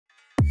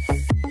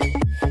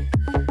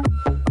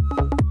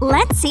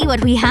Let's see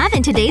what we have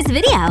in today's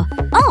video.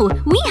 Oh,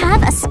 we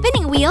have a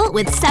spinning wheel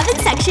with 7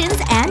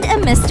 sections and a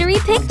mystery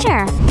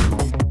picture.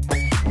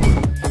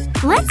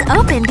 Let's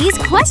open these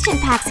question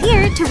packs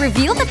here to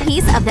reveal the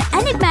piece of the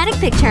enigmatic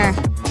picture.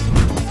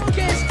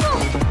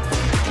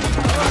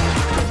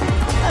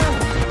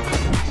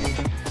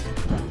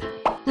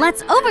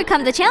 Let's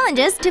overcome the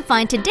challenges to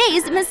find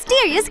today's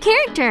mysterious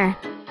character.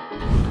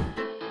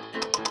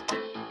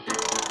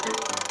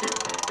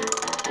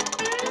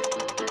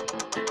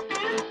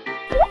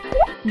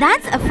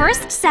 That's a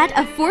first set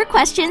of 4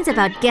 questions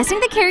about guessing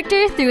the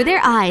character through their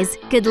eyes.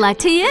 Good luck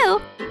to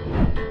you!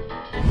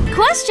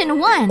 Question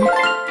 1.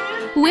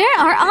 Where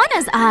are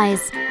Anna's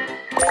eyes?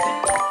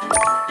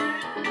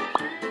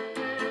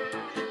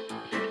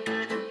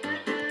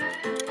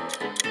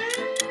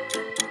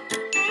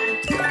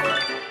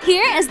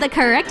 Here is the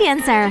correct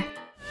answer.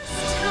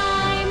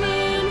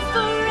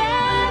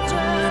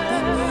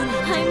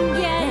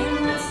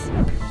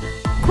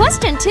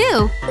 Question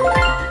 2.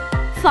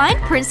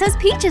 Find Princess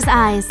Peach's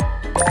eyes.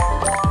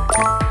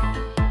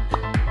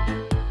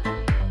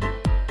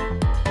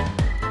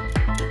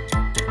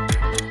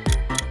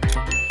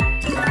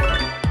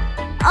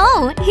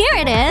 Oh, here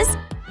it is!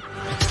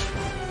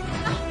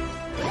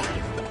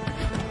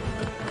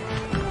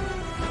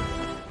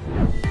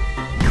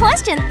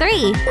 Question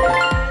 3.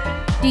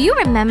 Do you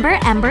remember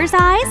Ember's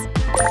eyes?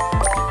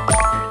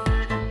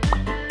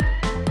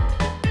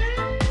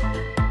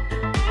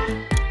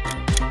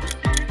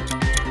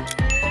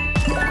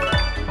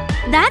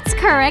 That's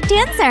correct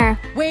answer.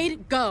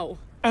 Wade, go.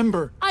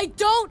 Ember. I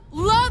don't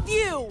love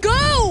you!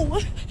 Go!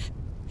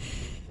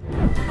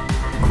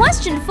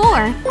 Question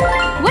 4.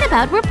 What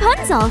about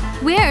Rapunzel?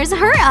 Where's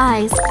her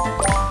eyes?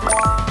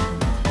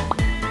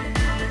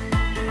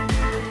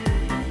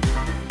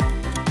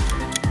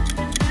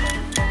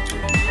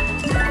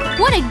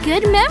 What a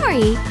good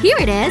memory! Here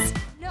it is.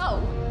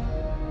 No!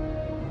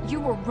 You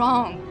were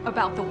wrong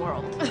about the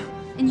world.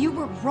 And you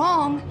were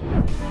wrong.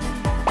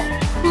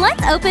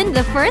 Let's open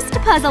the first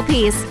puzzle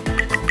piece.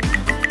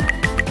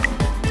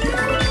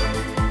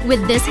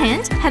 With this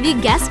hint, have you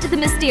guessed the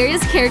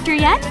mysterious character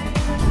yet?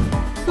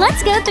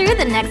 Let's go through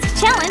the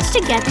next challenge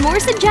to get more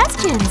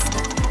suggestions.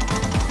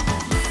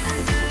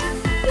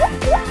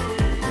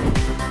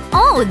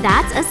 Oh,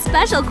 that's a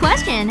special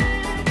question.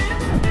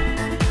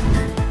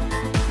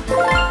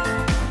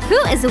 Who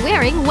is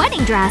wearing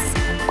wedding dress?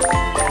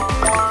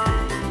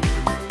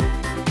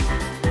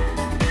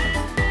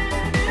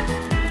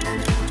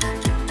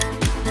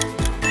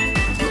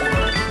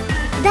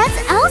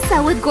 That's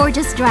Elsa with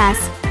gorgeous dress.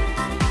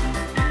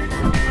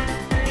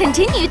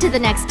 Continue to the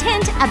next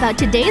hint about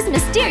today's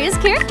mysterious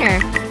character.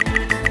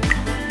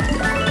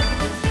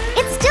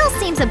 It still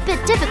seems a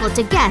bit difficult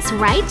to guess,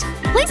 right?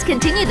 Please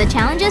continue the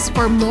challenges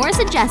for more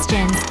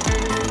suggestions.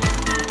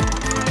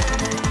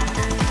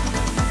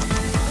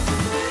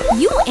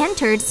 You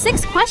entered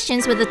 6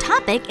 questions with the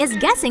topic is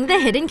guessing the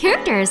hidden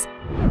characters.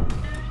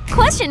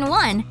 Question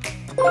 1.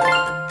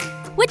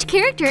 Which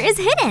character is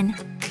hidden?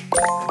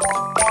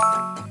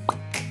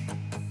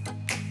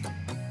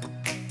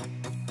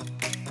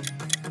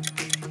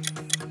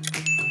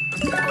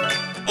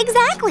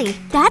 Exactly!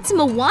 That's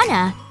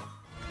Moana.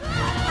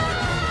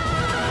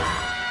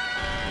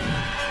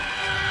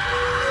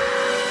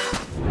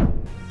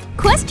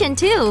 Question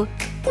 2.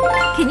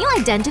 Can you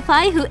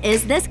identify who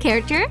is this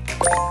character?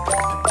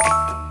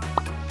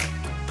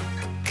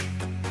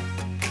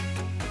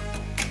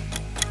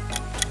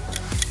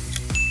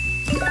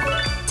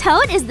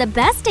 Toad is the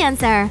best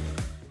answer.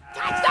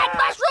 Catch that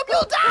mushroom,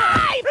 you'll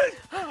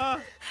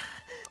die!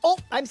 Oh,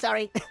 I'm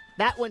sorry.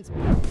 That one's…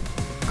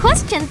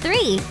 Question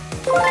 3.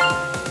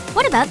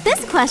 What about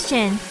this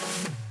question?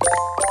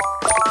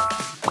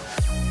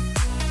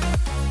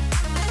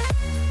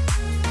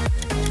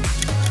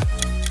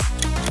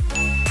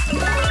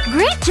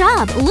 Great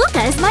job!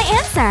 Luca is my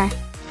answer.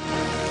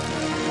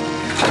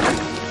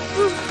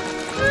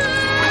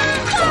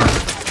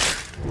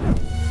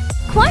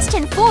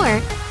 Question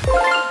 4.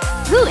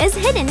 Who is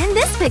hidden in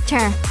this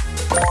picture?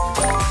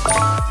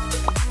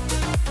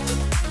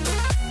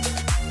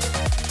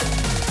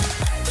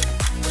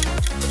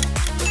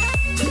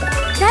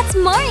 That's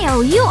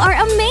Mario! You are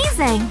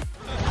amazing!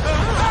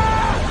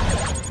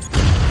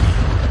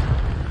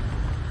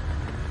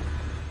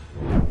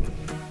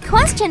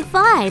 Question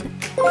 5.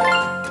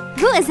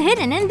 Who is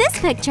hidden in this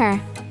picture?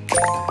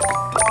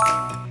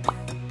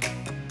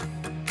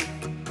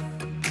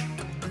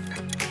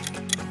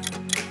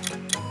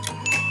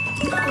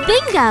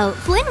 Bingo!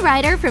 Flynn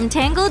Rider from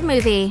Tangled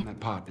Movie. That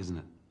pot, isn't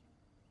it?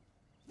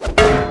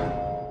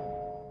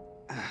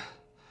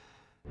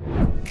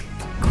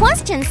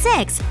 Question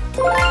 6.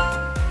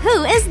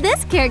 Who is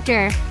this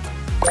character?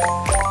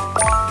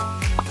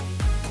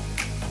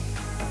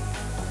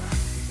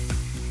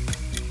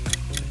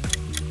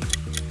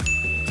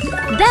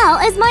 Belle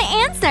is my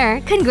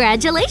answer!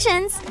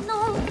 Congratulations!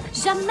 Non,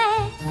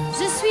 jamais.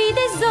 Je suis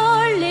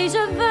désolée,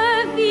 je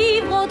veux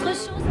vivre autre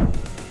chose.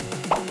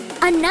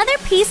 Another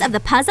piece of the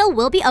puzzle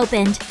will be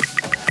opened.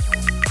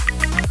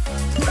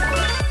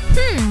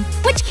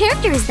 Which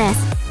character is this?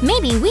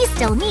 Maybe we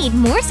still need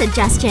more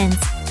suggestions.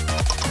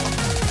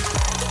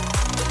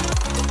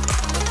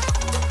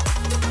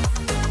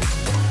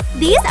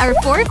 These are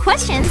 4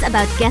 questions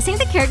about guessing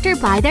the character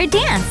by their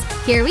dance.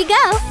 Here we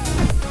go!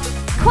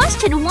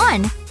 Question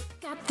 1.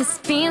 Got this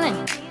feeling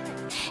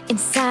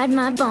inside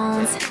my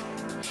bones.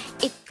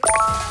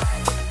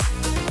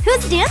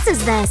 Whose dance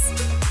is this?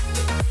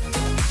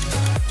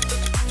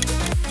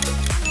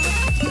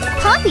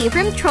 Poppy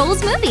from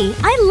Trolls movie.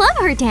 I love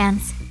her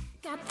dance.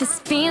 Got this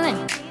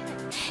feeling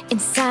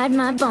inside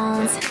my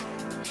bones.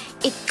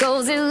 It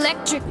goes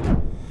electric.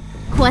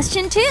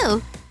 Question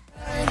 2.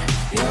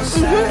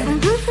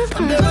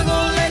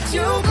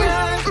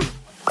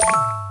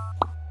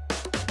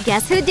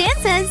 Guess who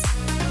dances?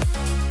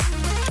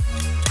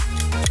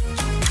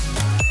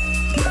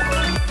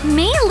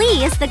 Mei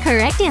Lee is the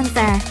correct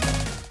answer.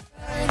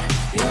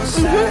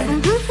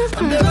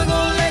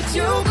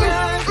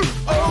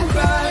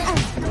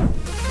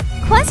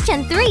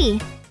 Question 3.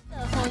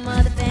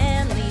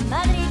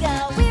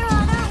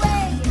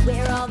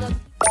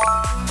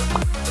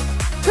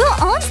 Who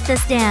owns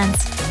this dance?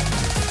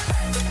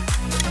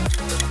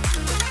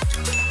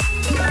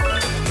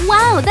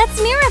 Wow, that's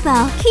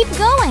Mirabelle. Keep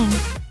going.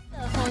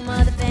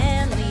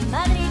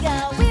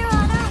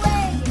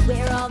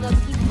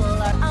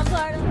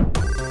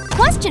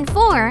 Question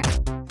 4.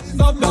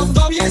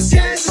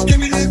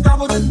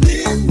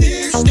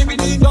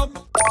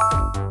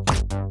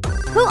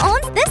 Who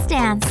owns this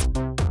dance?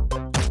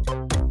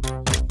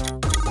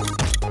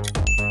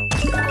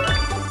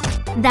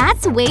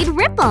 That's Wade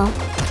Ripple.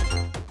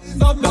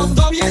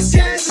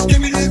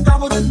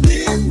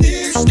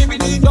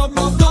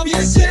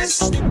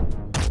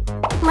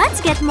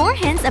 Let's get more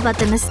hints about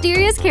the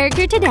mysterious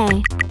character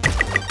today.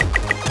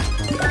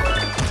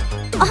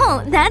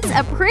 Oh, that's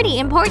a pretty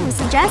important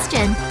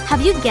suggestion.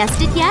 Have you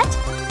guessed it yet?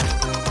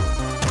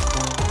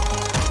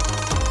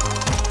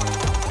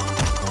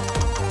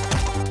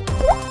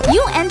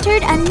 You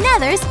entered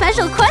another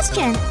special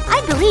question.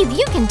 I believe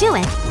you can do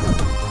it.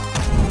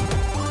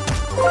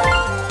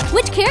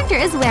 Which character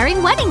is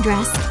wearing wedding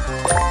dress?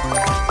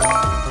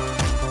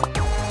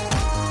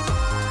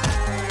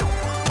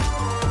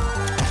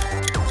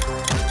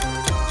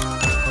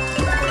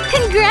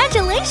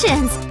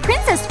 Congratulations!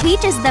 Princess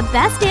Peach is the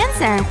best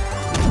answer.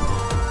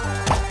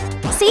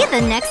 See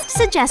the next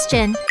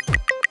suggestion.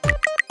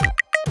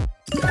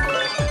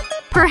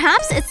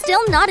 Perhaps it's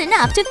still not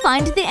enough to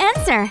find the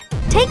answer.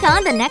 Take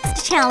on the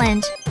next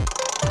challenge.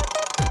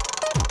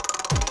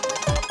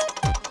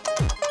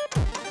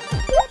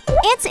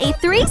 It's a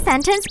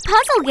 3-sentence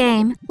puzzle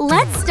game.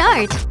 Let's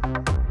start.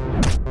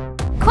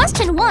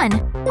 Question 1.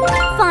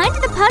 Find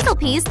the puzzle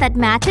piece that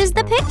matches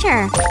the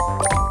picture.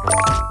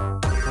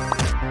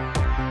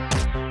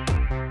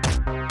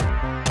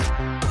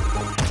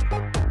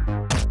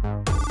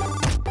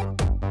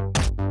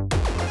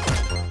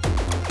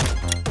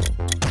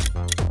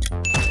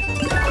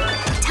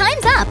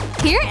 Time's up!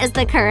 Here is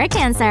the correct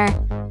answer.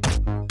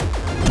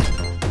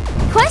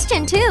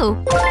 Question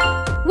 2.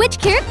 Which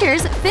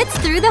characters fits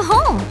through the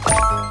hole?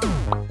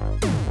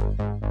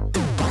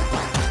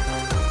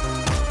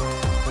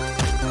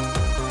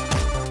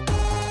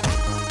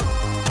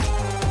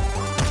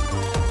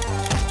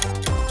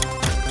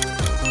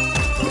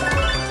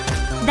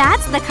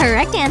 That's the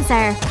correct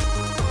answer.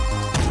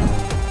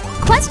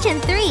 Question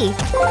 3.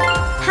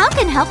 How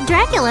can help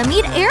Dracula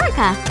meet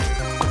Erica?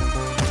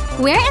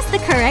 Where is the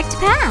correct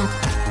path?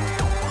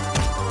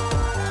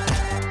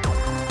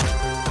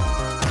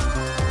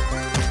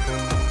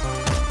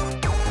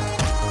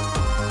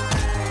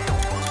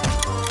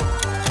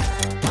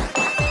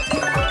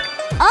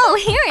 Oh,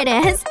 here it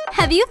is!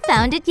 Have you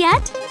found it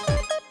yet?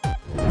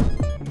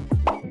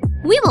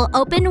 We will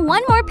open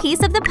one more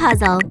piece of the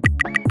puzzle.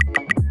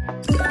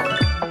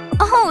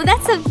 Oh,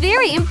 that's a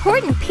very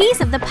important piece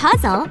of the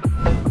puzzle.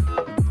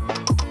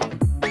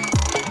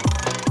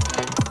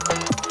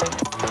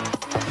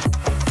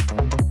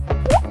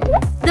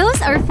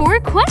 Those are 4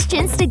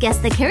 questions to guess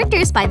the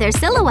characters by their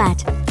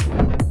silhouette.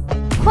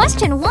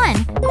 Question 1.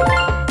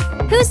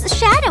 Whose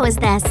shadow is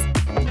this?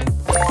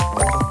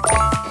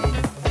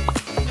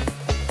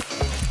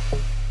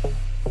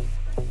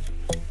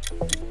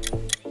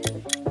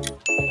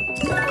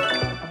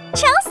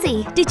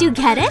 Chelsea, did you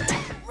get it?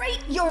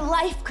 Great your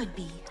life could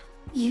be.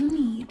 You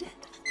need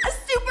a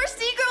Super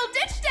Sea-Girl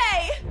Ditch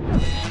Day!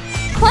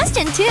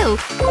 Question 2.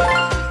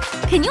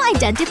 Can you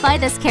identify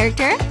this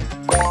character?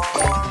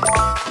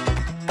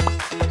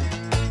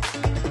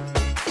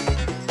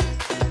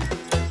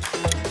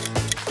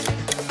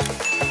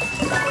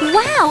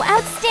 Wow,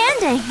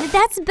 outstanding!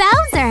 That's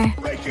Bowser!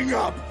 Waking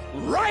up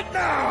right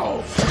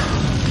now!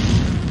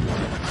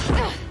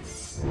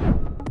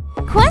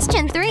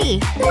 Question 3.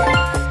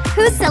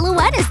 Whose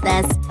silhouette is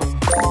this?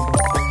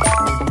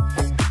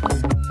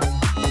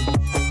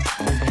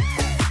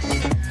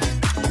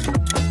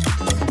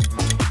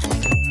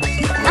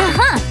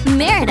 Aha!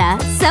 Merida!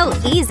 So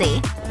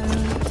easy!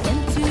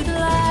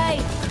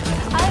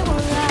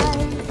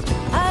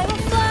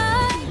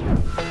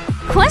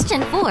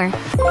 Question 4.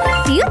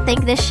 Do you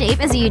think this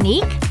shape is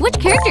unique? Which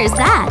character is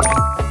that?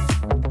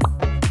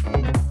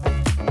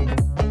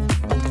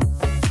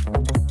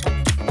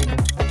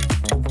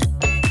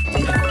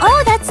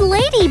 Oh, that's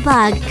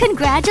Ladybug!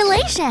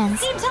 Congratulations!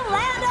 Seem to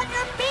land on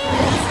your feet!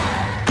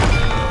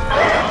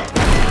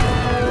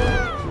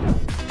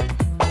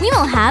 We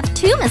will have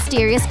 2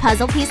 mysterious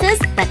puzzle pieces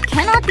that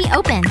cannot be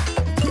opened.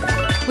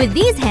 With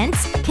these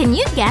hints, can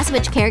you guess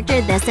which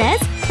character this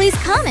is? Please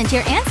comment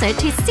your answer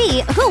to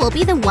see who will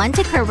be the one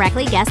to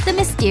correctly guess the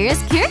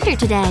mysterious character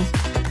today.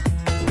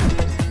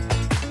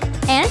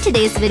 And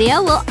today's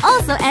video will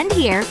also end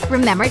here.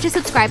 Remember to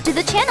subscribe to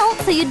the channel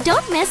so you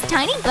don't miss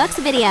Tiny Books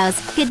videos.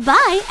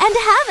 Goodbye and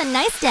have a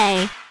nice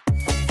day!